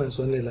ရှည်လုံးနိုင်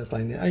စွမ်းနဲ့လည်းဆို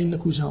င်တယ်အဲ့ဒီနှ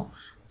စ်ခုကြောင့်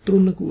သူ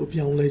တို့နှစ်ခုအ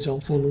ပြောင်းလဲကြော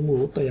င့် volume ကို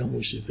တက်ရောက်မှု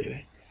ရှိစေတ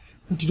ယ်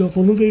ဒီတော့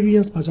volume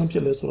variance ဘာကြောင့်ဖြ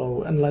စ်လဲဆိုတော့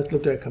analyze လု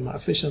ပ်တဲ့အခါမှာ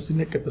efficiency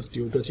နဲ့ capacity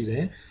ကိုတွက်ကြည့်တ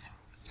ယ်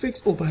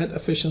fixed overhead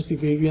efficiency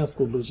variance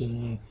ကိုလို့ချင်း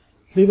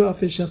labor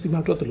efficiency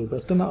မှာတွက်တယ်လို့ပဲ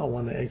standard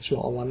hour နဲ့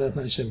actual hour နဲ့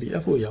နှိုင်းယှဉ်ပြီး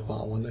FO ရပါ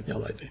hour နဲ့မြော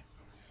က်လိုက်တယ်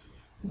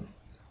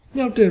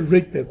မြောက်တဲ့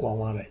rate ပဲကွာ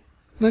သွားတယ်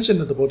နှိုင်းယှဉ်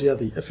တဲ့သဘောတရား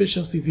သည်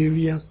efficiency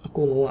variance အ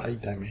ကုန်လုံးကအဲ့ဒီ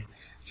တိုင်းပဲ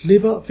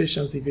labor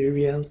efficiency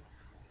variance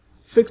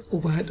fixed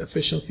overhead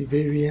efficiency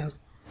variance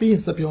ပြီးရ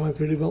င်ဆက်ပြောမယ်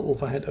variable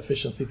overhead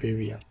efficiency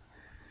variance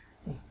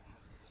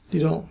ဒီ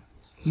တော့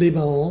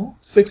labor ကို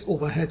fixed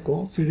overhead ကို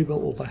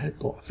variable overhead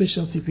ကို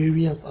efficiency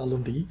variance အ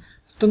လုံးဒီ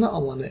standard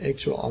hour နဲ့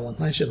actual hour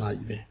နှိုင်းယှဉ်လာ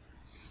ပြီပဲ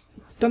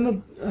standard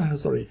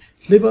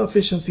labor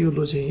efficiency ကို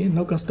လို့ချင်း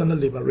နောက်က standard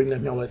labor rate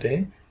နဲ့မြောက်လိုက်တယ်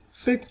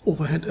fixed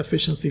overhead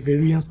efficiency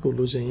variance ကို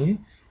လို့ချင်း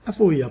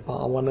FOA per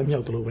hour နဲ့မြော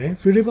က်တယ်လို့ပဲ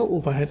variable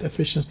overhead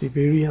efficiency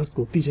variance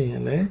ကိုသိချင်ရ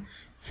င်လည်း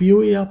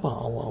VOA per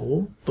hour ကို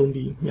သုံး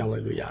ပြီးမြောက်လို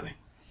က်လို့ရတယ်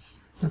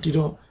ဒီ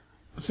တော့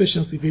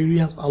efficiency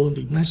variance အလုံး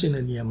ဒီနှိုင်းယှဉ်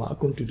တဲ့နေရာမှာအ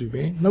ကုန်တူတူ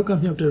ပဲနောက်က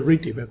မြောက်တဲ့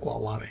rate တွေပဲကွာ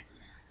သွားတယ်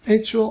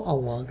actual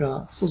hour က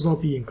စောစော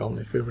ပြီးရင်ကောင်းတ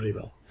ယ်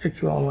favorable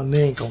actual hour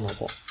နဲ့ကောင်းတော့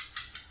ပေါ့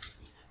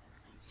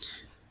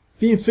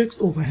ပြီးရင် fixed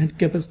overhead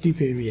capacity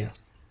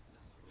variance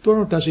တို့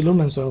တော့တာရှည်လုံး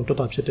နိုင်စွမ်းကိုတွက်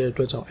တာဖြစ်တဲ့အ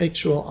တွက်ကြောင့်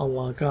actual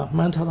hour က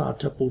မှန်းထားတာအ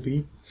ထက်ပို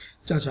ပြီး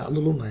ကြာကြာအလု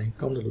ပ်လုပ်နိုင်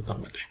ကောင်းတယ်လို့သတ်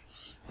မှတ်တယ်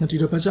ဒီ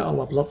တော့ budget hour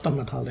ဘယ်လောက်သတ်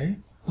မှတ်ထားလဲ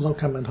ဘယ်လောက်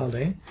ခံမှန်းထား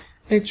လဲ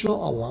actual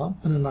hour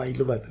ဘယ်နှစ်နာရီ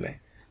လုပ်လိုက်တယ်လဲ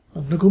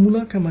ငကုမူလ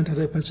ခံမှန်းထား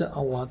တဲ့ budget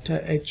hour ထ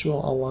က် actual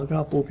hour က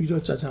ပိုပြီး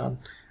တော့ကြာကြာ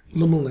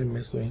လုပ်နိုင်မ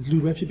ယ်ဆိုရင်လူ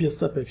ပဲဖြစ်ဖြစ်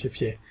ဆက်ပဲဖြစ်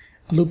ဖြစ်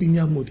အလုပ်ပြီး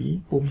များမှုဒီ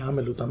ပိုများမ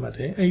ယ်လို့သတ်မှတ်တ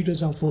ယ်အဲဒီအတွက်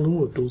ကြောင့် volume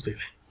ကိုတိုးစေ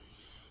တယ်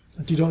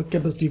ဒီတော့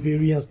capacity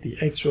variance ဒီ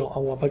actual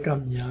hour ဘက်က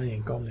များရ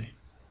င်ကောင်းတယ်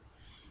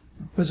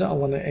budget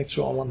hour နဲ့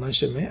actual hour နှိုင်း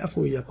ယှဉ်မယ်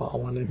FOA per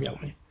hour နဲ့မြောက်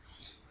မယ်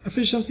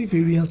efficiency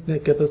variance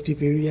နဲ့ capacity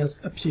variance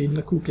အဖြေနှ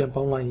စ်ခုပြန်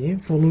ပေါင်းလိုက်ရင်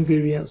volume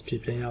variance အဖြေ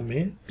ပြန်ရမ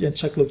ယ်ပြန်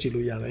check လုပ်ကြည့်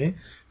လို့ရတယ်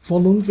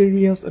volume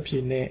variance အဖြေ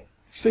နဲ့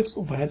fixed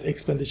overhead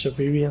expenditure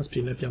variance အ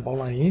ဖြေနဲ့ပြန်ပေါင်း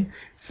လိုက်ရင်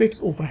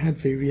fixed overhead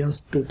variance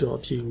total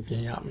အဖြေကိုပြ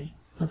န်ရမယ်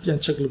ပြန်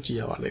check လုပ်ကြည့်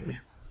ရပါလိမ့်မ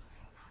ယ်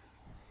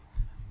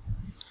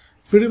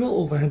variable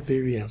overhead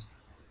variance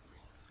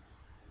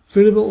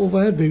variable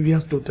overhead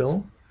variance total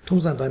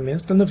ထုံးစံတိုင်းမှာ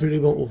standard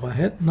variable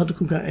overhead နောက်တစ်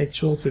ခုက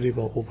actual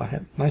variable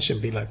overhead နှိုင်းယှဉ်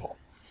ပေးလိုက်ပေါ့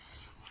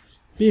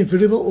ပြီးရင်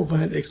variable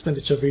overhead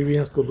expenditure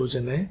variance ကိုလိုချ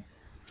င်တယ်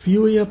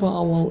VOA per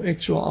hour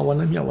actual hour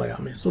နဲ့မြောက်လိုက်ရ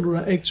မယ်ဆိုလို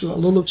တာ actual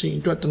အလုပ်လုပ်ချိန်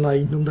အတွက်တနာ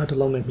ရီနှုန်းထားတစ်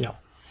လောက်နဲ့မြောက်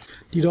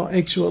ဒီတော့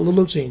actual အလုပ်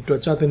လုပ်ချိန်အတွ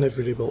က်ကြာတဲ့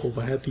variable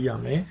overhead သိရ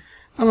မယ်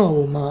အဲ့တော့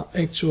ဟိုမှာ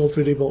actual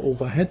variable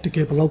overhead တက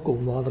ယ်ဘယ်လောက်ကု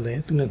န်သွားသလဲ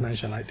သူနဲ့နှိုင်း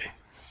ယှဉ်လိုက်တယ်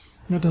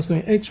နောက်တော့ဆိုရ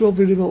င် actual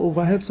variable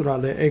overhead ဆိုတာ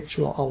လည်း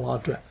actual hour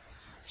အတွက်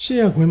ရှေ့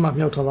ရခွင်းမှာ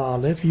မြောက်ထားတာ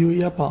လည်း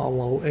VOA per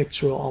hour ကို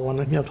actual hour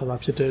နဲ့မြောက်ထားတာ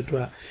ဖြစ်တဲ့အတွ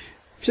က်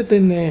ဖြစ်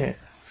တဲ့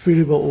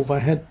variable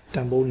overhead တ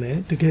န်ဖိုးနဲ့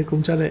တကယ်ကု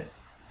န်ကြတဲ့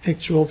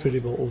actual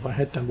variable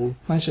overhead တန်ဖိုး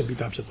နှိုင်းယှဉ်ပြီး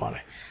သားဖြစ်သွားတ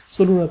ယ်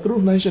ဆိုလိုတာသူ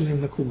တို့နှိုင်းယှဉ်တဲ့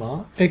နှစ်ခုမှာ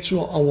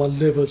actual hour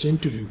level ချင်း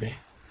တူတူပဲ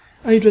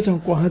အဲ့ဒီအတွက်ကြော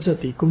င့်ကွာဟချက်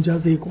ဒီကုန်ကြ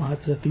စည်ကွာဟ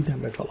ချက်တည်တံ့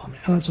ပဲထွက်လာမ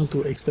ယ်အဲ့ဒါကြောင့်သူ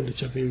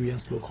expenditure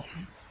variance လို့ခေါ်တ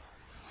ယ်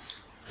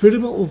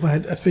variable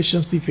overhead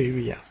efficiency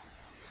variance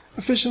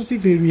efficiency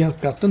variance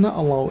က standard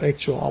hour ကို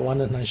actual hour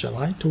နဲ့နှိုင်းယှဉ်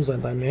လိုက်ထုံးစံ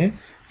တိုင်းပဲ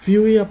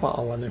VOA per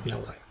hour နဲ့မြော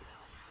က်လိုက်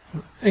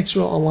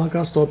actual hour က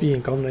stop ပြီးရ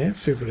င်ကောင်းတယ်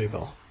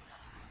favorable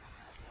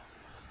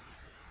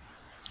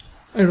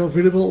အဲ့တော့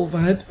variable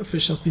overhead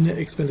efficiency နဲ့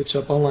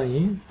expenditure ပေါင်းလိုက်ရ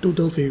င်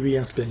total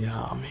variance ပြန်ရ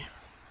အောင်မယ်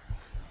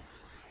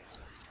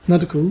နော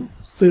က်တစ်ခု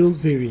sales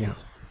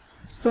variance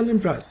selling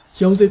price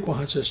ရောင်းဈေးကွာ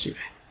ဟချက်ရှိတ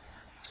ယ်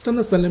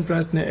standard selling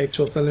price နဲ့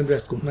actual selling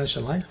price ကိုနှိုင်းယှ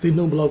ဉ်လိုက်ဈေး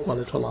နှုန်းဘယ်လောက်ကွာ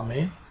လဲထွက်လာမ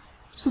ယ်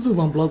စုစု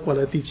ပေါင်းဘလောက်ကွာ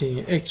လဲသိချင်ရ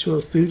င် actual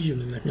sales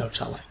unit နဲ့မြောက်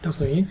ချလိုက်ဒါ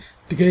ဆိုရင်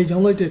တကယ်ရော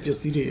င်းလိုက်တဲ့ပစ္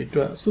စည်းတွေအတွ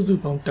က်စုစု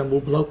ပေါင်းတန်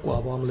ဖိုးဘလောက်ကွာ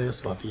သွားမလဲ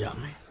ဆိုတာသိရ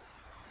မယ်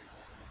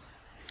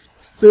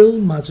sale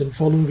margin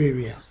volume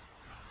variance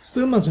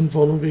sale margin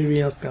volume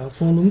variance က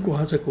volume ကွာ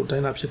ဟချက်ကိုတို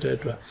င်းတာဖြစ်တဲ့အ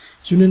တွက်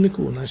unit နှစ်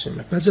ခုကိုနှိုင်းယှဉ်မ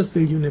ယ် budget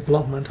sale unit ဘ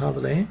လောက်မှန်းထားသ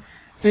လဲ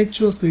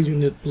actual sale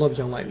unit ဘလောက်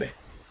ရောင်းလိုက်လဲ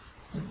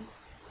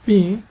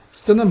ပြီးရင်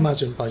standard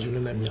margin per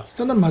unit နဲ့မြောက်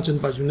standard margin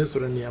per unit ဆို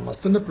တဲ့နေရာမှာ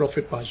standard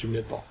profit per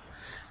unit ပေါ့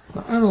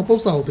အဲ့တော့ပု္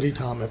ပ္ပာကိုသတိ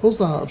ထားမယ်ပု္ပ္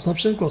ပာ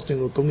absorption costing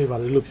ကိုသုံးနေပါ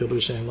တယ်လို့ပြော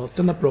လို့ရှိရင်တော့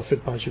standard profit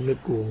per unit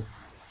ကို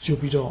ယူ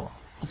ပြီးတော့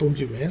အသုံး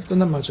ပြုမယ်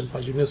standard margin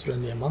per unit ဆိုတဲ့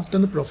နေရာမှာ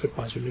standard profit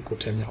per unit ကို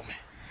ထည့်မြောက်မယ်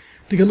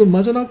ဒီကလို့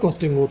marginal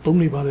costing ကိုသုံး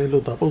နေပါတယ်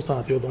လို့သာပု္ပ္ပာ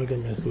ပြောသွား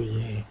ခဲ့မယ်ဆိုရ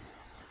င်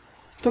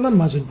standard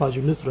margin per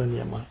unit ဆိုတဲ့နေ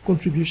ရာမှာ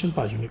contribution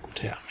per unit ကို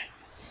ထည့်ရမယ်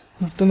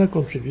standard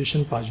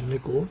contribution per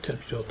unit ကိုထည့်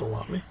ပြီးတော့သုံးရ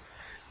မယ်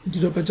ဒီ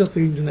တော့ budget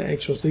sale unit နဲ့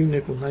actual sale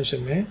unit ကိုနှိုင်းယှ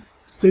ဉ်မယ်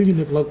sale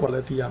unit ဘယ်လောက်กว่า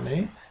လဲသိရမ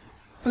ယ်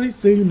အဲ့ဒီ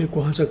sale unit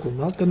ကွာချက်ကို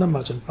မှ standard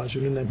margin per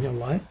unit နဲ့မြှောက်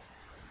လိုက်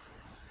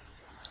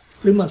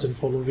sale margin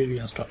follow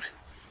variance ထွက်မယ်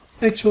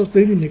actual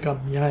sale unit က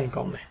များရင်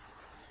ကောင်းတယ်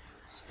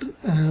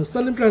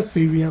selling price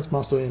variance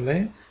မှာဆိုရင်လ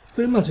ည်း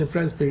sale margin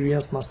price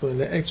variance မှာဆိုရင်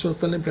လည်း actual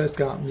selling price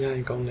ကများရ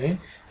င်ကောင်းတယ်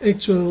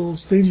actual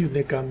sale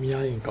unit က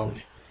များရင်ကောင်းတ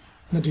ယ်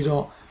နောက်ဒီ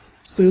တော့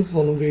sale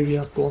volume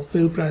variance ကို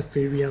sale price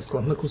variance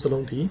ကိုနှစ်ခုစ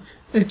လုံးဒီ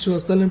actual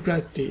selling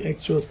price ဒီ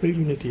actual sale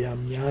unit တွေက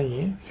များရ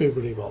င်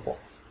favorable ပေါ့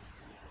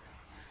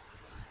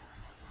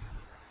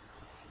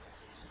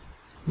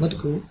နောက်တ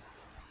စ်ခု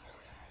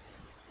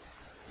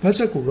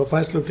budget ကို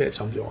revise လုပ်တဲ့အ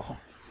ကြောင်းပြောအောင်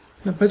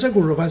budget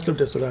ကို revise လုပ်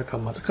တဲ့ဆိုတဲ့အခါ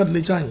မှာတစ်ခါတ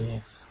လေကြာရင်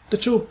တ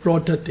ချို့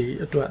product တွေ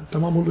အတွက်ဒါ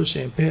မှမဟုတ်လို့ရှိ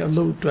ရင်ဘယ်အ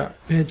လုပ်အတွက်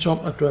ဘယ် job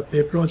အတွက်ဘ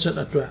ယ် project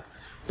အတွက်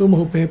သို့မ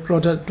ဟုတ်ဘယ်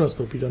product အတွက်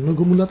ဆိုပြီးတော့ငွေ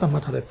မူလသတ်မှ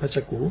တ်ထားတဲ့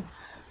budget ကို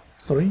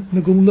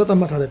ငွေမူလသတ်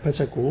မှတ်ထားတဲ့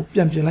budget ကိုပြ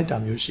န်ပြင်လိုက်တာ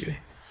မျိုးရှိတယ်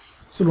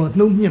ဆိုတော့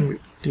နှုတ်မြင့်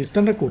ဒီ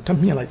standard ကိုထပ်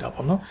မြင့်လိုက်တာ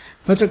ပေါ့နော်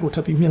budget ကိုထ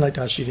ပ်ပြီးမြင့်လိုက်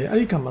တာရှိတယ်အဲ့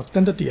ဒီခါမှာ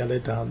standard တွေကလ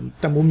ည်းဒါ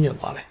တမိုးမြင့်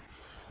သွားတယ်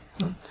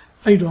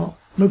အဲ့တော့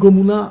ငွေ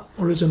မူလ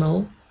original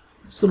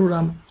ဆိုတော့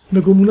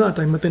ငွေမူလအ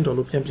တိုင်းမတင်တော်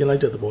လို့ပြန်ပြင်လို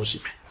က်တဲ့သဘောရှိ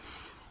မယ်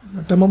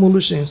ဒါမှမဟုတ်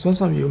လို့ရှိရင်စွမ်း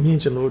ဆောင်ရည်ကိုမြင့်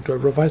ကျွန်တော်တို့အတွက်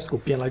revise ကို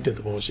ပြင်လိုက်တဲ့သ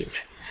ဘောရှိမ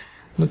ယ်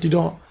။ဒီ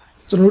တော့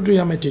ကျွန်တော်တို့တွေ့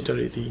ရမယ့် data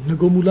တွေဒီ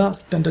ငွေမူလ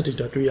standard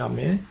data တွေ့ရမ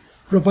ယ်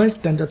revise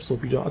standard ဆို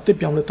ပြီးတော့အသစ်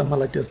ပြောင်းလဲသတ်မှတ်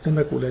လိုက်တဲ့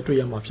standard ကိုလည်းတွေ့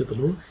ရမှာဖြစ်တယ်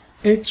လို့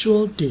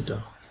actual data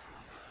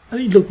အဲ့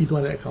ဒီလုပ်ပြီး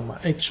သွားတဲ့အခါမှာ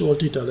actual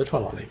data လည်းထွ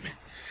က်လာနိုင်မယ်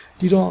။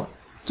ဒီတော့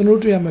ကျွန်တော်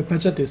တို့တွေ့ရမယ့်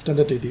budget တွေ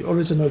standard တွေဒီ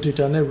original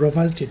data နဲ့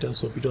revise data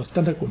ဆိုပြီးတော့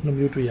standard ကိုနှစ်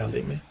မျိုးတွေ့ရလိ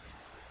မ့်မယ်။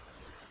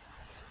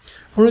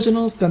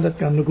 original standard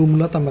ကငွေမူ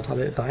လသတ်မှတ်ထား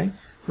တဲ့အတိုင်း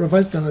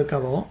revise standard က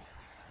တော့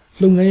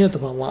လုပ်ငန်းရဲ့တ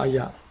ဘာဝအ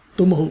ရာ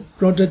သို့မဟုတ်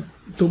product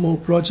သို့မဟု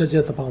တ် project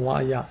ရဲ့တဘာဝ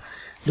အရာ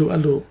လိုအ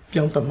ပ်လို့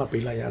ပြောင်းသတ်မှတ်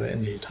ပေးလိုက်ရတဲ့အ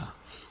နေအထား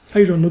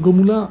အဲဒီတော့ငွေ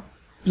မူလ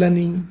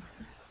planning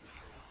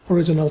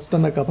original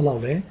standard ကဘယ်လော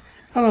က်လဲ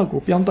အဲ့ဒါ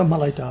ကိုပြောင်းသတ်မှ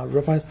တ်လိုက်တာ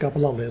revise ကဘ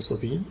ယ်လောက်လဲဆို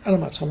ပြီးအဲ့ဒါ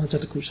မှခြောက်ချ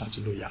က်တစ်ခုရှာကြ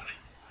ည့်လို့ရတယ်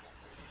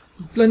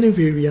planning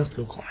variance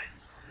လို့ခေါ်တယ်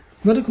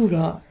နောက်တစ်ခုက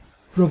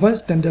revise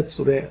standard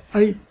ဆိုတဲ့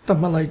အဲ့ဒီသတ်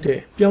မှတ်လိုက်တဲ့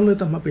ပြောင်းလဲ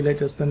သတ်မှတ်ပေးလိုက်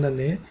တဲ့ standard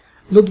နဲ့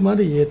လုပ်သမား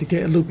တွေရဲ့တက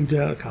ယ်အလုပ်ပြီး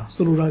တဲ့အခါ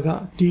ဆိုလိုတာက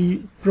ဒီ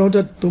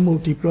product သို့မဟု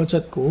တ်ဒီ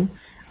project ကို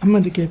အမှ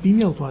န်တကယ်ပြီး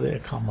မြောက်သွားတဲ့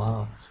အခါမှာ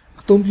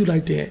အသုံးပြုလို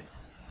က်တဲ့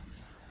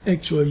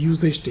actual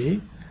usage တွေ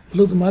အ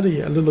လုပ်သမားတွေ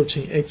ရဲ့အလုပ်လုပ်ခြ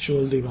င်း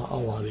actual labor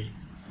hour တွေ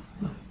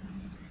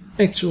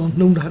actual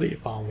နှုန်းထားတွေ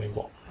အပါအဝင်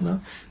ပေါ့နော်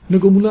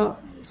ငွေမူလ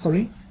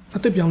အ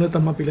သစ်ပြောင်းလဲသ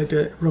တ်မှတ်ပေးလိုက်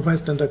တဲ့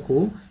revise standard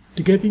ကိုတ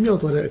ကယ်ပြီးမြောက်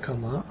သွားတဲ့အခါ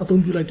မှာအ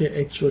သုံးပြုလိုက်တဲ့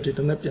actual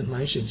data နဲ့ပြန်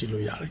နှိုင်းယှဉ်ကြည့်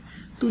လို့ရတယ်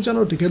သူကျ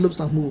တော့တကယ်လုပ်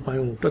ဆောင်မှုအပို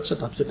င်းကိုတွက်ချက်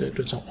တာဖြစ်တဲ့အ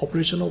တွက်ကြောင့်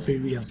operational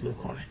variance လို့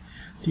ခေါ်တယ်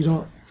ဒီ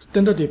တော့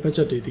standard တွေ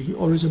budget တွေဒီ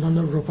original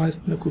နဲ့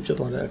revised နှစ်ခုဖြစ်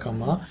သွားတဲ့အခါ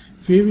မှာ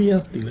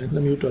variance တွေလည်းနှ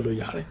စ်မျိုးတွက်လို့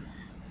ရတယ်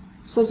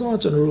စောစောက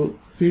ကျွန်တော်တို့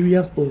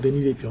variance ပုံသင်န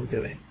ည်းတွေပြော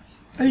ခဲ့တယ်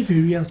အဲ့ဒီ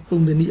variance ပုံ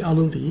သင်နည်းအား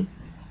လုံးဒီ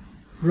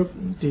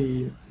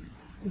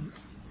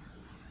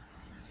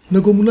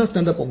ငွေမူလ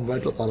standard ပုံမှာ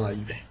တွက်သွားတာ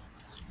ကြီးပဲ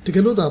တက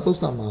ယ်လို့ဒါပု္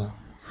ပ္ပာမှာ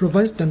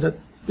revised standard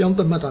ပြောင်းသ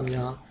တ်မှတ်တာ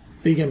များ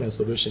ပေးခဲ့မယ်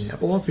ဆိုလို့ရှိရင်အ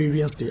ပေါ်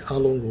variance တွေ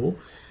အားလုံးကို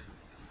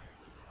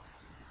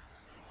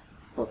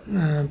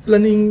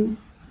planning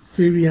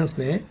variance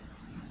နဲ့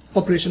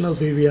operational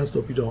variance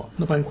ဆိုပြီးတော့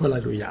နှစ်ပိုင်းခွဲလို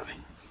က်လို့ရတယ်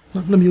။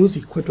နှစ်မျိုးစီ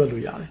ခွဲတွက်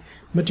လို့ရတယ်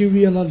။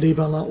 material လား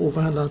labor လား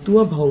overhead လား သူက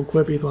ဘာကို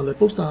ခွဲပေးသွားလဲ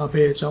ပု္ပ္ပာအ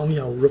ပဲအကြောင်းအ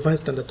ရာကို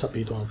revised standard ထပ်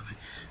ပေးသွားတယ်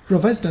။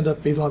 revised standard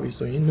ပေးသွားပြီ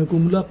ဆိုရင်ငွေ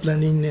မူလ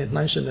planning နဲ့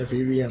national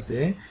variance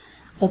ရဲ့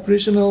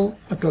operational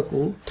အတွက်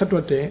ကိုထပ်တွ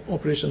က်တဲ့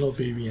operational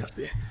variance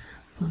ရဲ့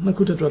နှစ်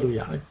ခုထပ်တွက်လို့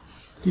ရတယ်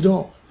။ဒီ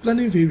တော့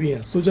planning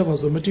variance ဆိုကြပါ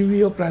စို့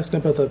material price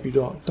နဲ့ပတ်သက်ပြီး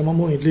တော့တမ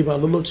မို့ရင် labor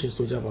လုပ်လို့ချင်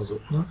ဆိုကြပါ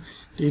စို့နော်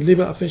ဒီ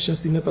labor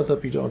efficiency နဲ့ပတ်သက်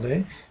ပြီးတော့လ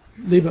ည်း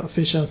labor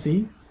efficiency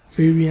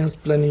variance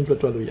planning တွ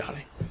က်လို့ရတ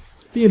ယ်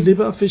ပြီးရင်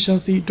labor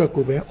efficiency အတွက်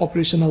ကိုပဲ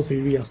operational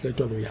variance လည်း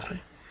တွက်လို့ရတ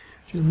ယ်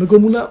ငွေ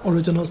မူလ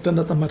original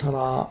standard သတ်မှတ်ထား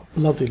တာဘ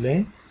ယ်လောက်တွေလဲ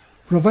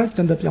revised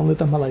standard ပြောင်းလဲ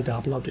သတ်မှတ်လိုက်တာ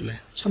ဘယ်လောက်တွေလဲ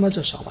ချမှတ်ချ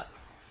က်ရှာလိုက်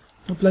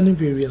planning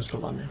variance တွ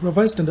က်လာမယ်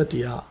revised standard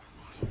တွေက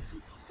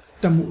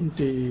တမှု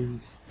ဒီ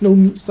နှုံး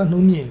စ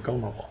နှုံးမြင့်ကော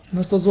င်းတာပေါ့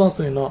နော်စောစော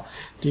ဆိုရင်တော့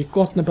ဒီ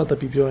cost နဲ့ပတ်သက်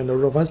ပြီးပြောရင်တော့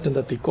revised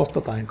standard ဒီ cost တ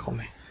က်တိုင်းကောင်း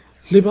တယ်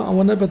labor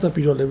hour နဲ့ပတ်သက်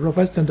ပြီးတော့လေ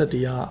revised standard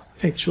တွေက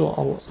actual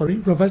hour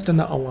revised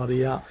standard hour တွေ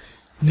က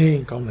နေရ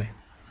င်ကောင်းတယ်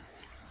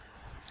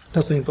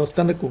ဒါဆိုရင်တော့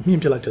standard ကိုမြ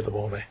င့်ပြလိုက်တဲ့သ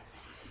ဘောပဲ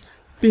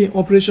ပြီးရင်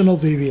operational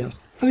variance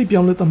အဲ့ဒီ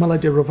ပြောင်းလဲသတ်မှတ်လို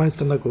က်တဲ့ revised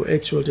standard ကို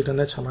actual data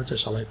နဲ့ခြားနာချက်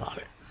ရှာလိုက်ပါတ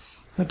ယ်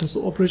ဒါ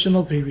ဆို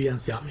operational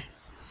variance ရမယ်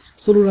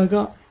ဆိုလိုတာက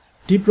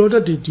ဒီ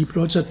product တွေဒီ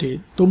project တွေ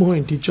သို့မဟုတ်ရ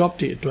င်ဒီ job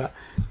တွေအတွက်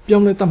ပြော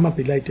င်းလဲသတ်မှတ်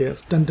ပေးလိုက်တဲ့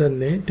standard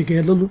နဲ့တက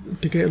ယ်အလုပ်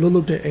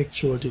လုပ်တဲ့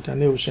actual data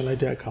နဲ့ကိုရှင်းလို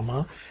က်တဲ့အခါမှာ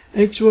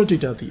actual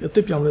data ဒီအသ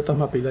စ်ပြောင်းလဲသတ်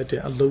မှတ်ပေးလိုက်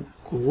တဲ့အလုပ်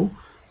ကို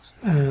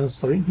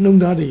နှုံ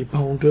သားတွေ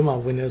ဘောင်တွဲမှာ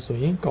ဝင်နေဆို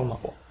ရင်ကောင်းတာ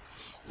ပေါ့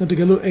တ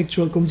ကယ်လို့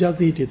actual ကုန်ကျစ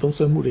ရိတ်တွေသုံး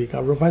စွဲမှုတွေက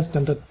revised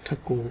standard ထ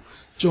က်ကို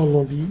ကျော်လွ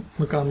န်ပြီး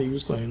မကမိ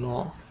ဘူးဆိုရင်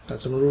တော့ဒါ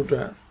ကျွန်တော်တို့အတွ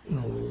က်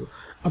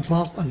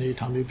advanced အနေအ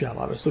ထားမျိုးပြ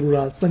လာပဲဆိုလို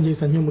တာစံချိန်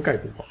စံညွှန်းမကိုက်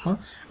ဘူးပေါ့နော်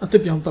အသ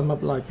စ်ပြောင်းသတ်မှတ်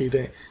လိုက်ပြီး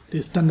တဲ့ဒီ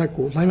standard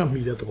ကိုလိုက်မ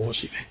မီတဲ့သဘော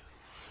ရှိတယ်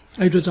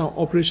အဲ့အတွက်ကြောင့်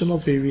operational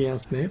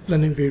variance နဲ့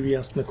planning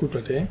variance နှစ်ခုတွ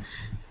က်တယ်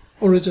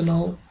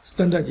original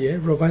standard ရဲ့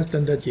revised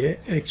standard ရဲ့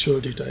actual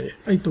data ရဲ့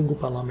အဲ့သုံးခု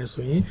ပါလာမယ်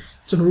ဆိုရင်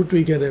ကျွန်တော်တို့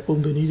တွေ့ခဲ့တဲ့ပုံ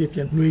သဏ္ဍာန်တွေပြ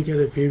န်နှွှေးခဲ့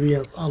တဲ့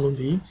variance အလုံး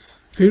ဒီ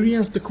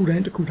variance တစ်ခုတို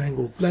င်း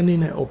ကို planning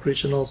နဲ့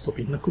operational ဆို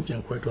ပြီးနှစ်ခုပြ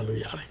န်ခွဲတွက်လို့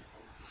ရတယ်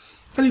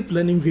အဲ့ဒီ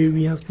planning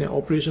variance နဲ့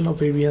operational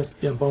variance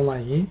ပြန်ပေါင်းလို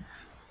က်ရင်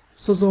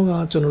စောစောက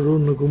ကျွန်တော်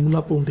တို့ငကုမူလ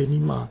ပုံသဏ္ဍာ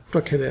န်မှာတွ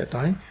က်ခဲ့တဲ့အ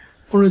တိုင်း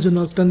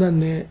original standard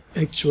နဲ့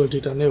actual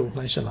data နဲ့ကို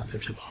နှိုင်းယှဉ်လာဖြ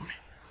စ်သွားမယ်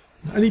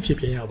အဲ့ဒီဖြစ်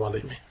ပြန်ရသွားလိ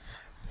မ့်မယ်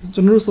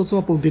ကျွန်တော်တို့စော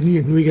စောပုံသဏ္ဍာ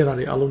န်တွေနှွှေးခဲ့တာ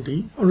တွေအလုံးဒီ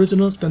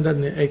original standard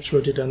နဲ့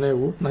actual data နဲ့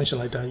ကိုနှိုင်းယှဉ်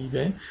လိုက်တာကြီး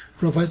ပဲ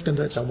revised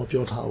standard အကြောင်းမ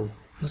ပြောထားဘူး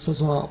စော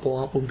စောအပေါ်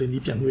ကပုံသဏ္ဍာ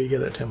န်ပြန်နှွှေး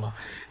ခဲ့တဲ့အထက်မှာ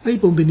အဲ့ဒီ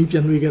ပုံသဏ္ဍာန်ပြ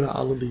န်နှွှေးခဲ့တာ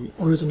အလုံးဒီ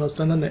original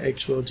standard နဲ့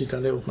actual data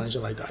နဲ့ကိုနှိုင်းယှ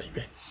ဉ်လိုက်တာကြီး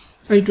ပဲ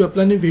အဲ့ဒီအတွက်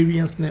planning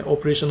variance နဲ့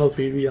operational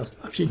variance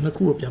အဖြစ်နှစ်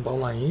ခုကိုပြန်ပေါ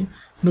င်းလိုက်ရင်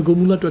ငကု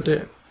မူလတွက်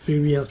တဲ့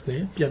variance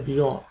နဲ့ပြန်ပြီး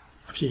တော့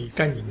အဖြစ်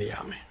ကိုက်ညီနေရ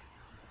မယ်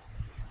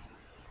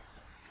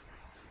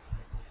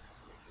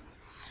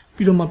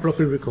ပြီးတော့မှ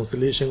profit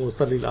reconciliation ကိုဆ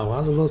က်လေ့လာပါ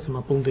လောလောဆယ်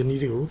မှာပုံသဏ္ဍာန်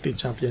တွေကိုတေ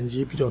ချာပြန်ကြ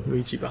ည့်ပြီးတော့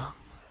နှွှေးကြည့်ပါ